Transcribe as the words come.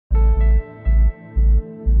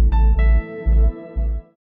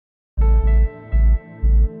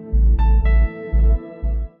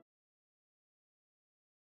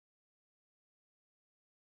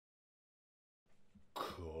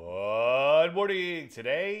morning.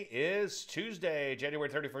 Today is Tuesday, January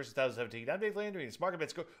 31st, 2017. I'm Dave Landry. This market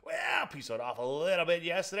bets go, well, peaced off a little bit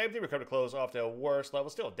yesterday. They were coming to close off to a worse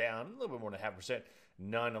level, still down a little bit more than 0.5%.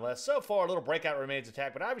 Nonetheless, so far, a little breakout remains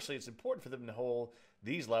intact, but obviously it's important for them to hold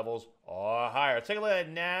these levels or higher. Take a look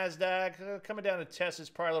at NASDAQ coming down to test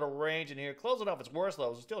its prior little range in here, closing off its worst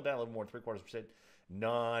levels, still down a little more than 0.75%.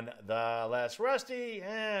 Nonetheless, Rusty,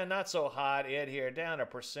 not so hot. It here down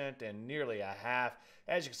 1% and nearly a half.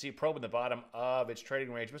 As you can see, probing the bottom of its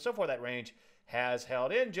trading range. But so far, that range has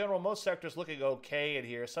held. In general, most sectors looking okay in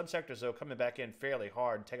here. Some sectors, though, coming back in fairly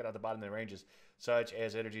hard and taking out the bottom of the ranges, such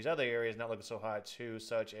as energies. Other areas not looking so hot, too,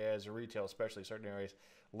 such as retail, especially certain areas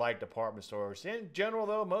like department stores. In general,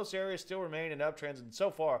 though, most areas still remain in uptrends and so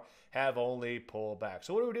far have only pulled back.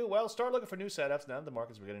 So what do we do? Well, start looking for new setups now that the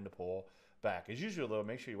market's beginning to pull back. As usual, though,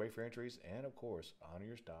 make sure you wait for entries and, of course, honor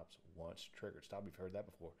your stops once triggered. Stop if you've heard that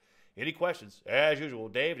before. Any questions? As usual,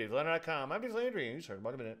 Dave, DaveLandry.com. I'm Dave Landry, and you start in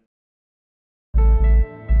about a minute.